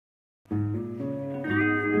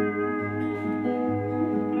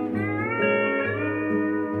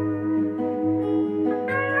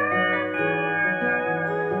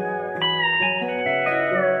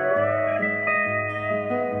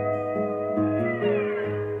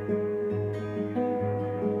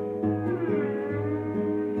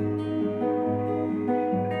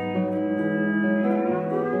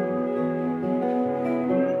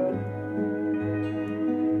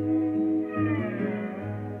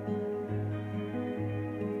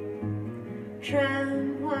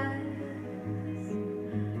tramwires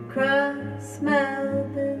cross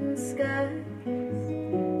Melbourne skies,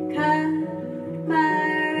 cut my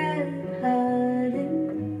red heart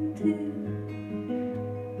in two.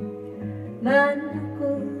 My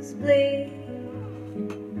knuckles bleed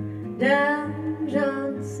down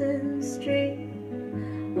Johnson Street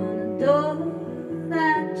on a door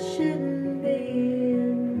that shouldn't be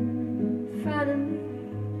in front of me.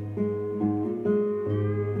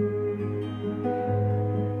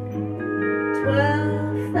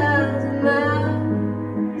 12,000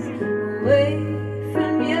 miles away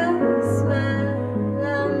from your smile.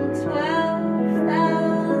 I'm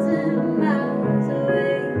 12,000 miles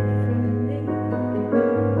away from me,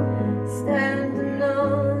 standing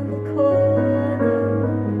on the corner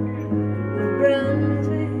of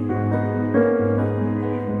Brunswick.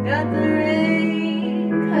 Got the rain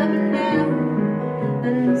coming down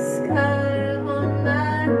and the sky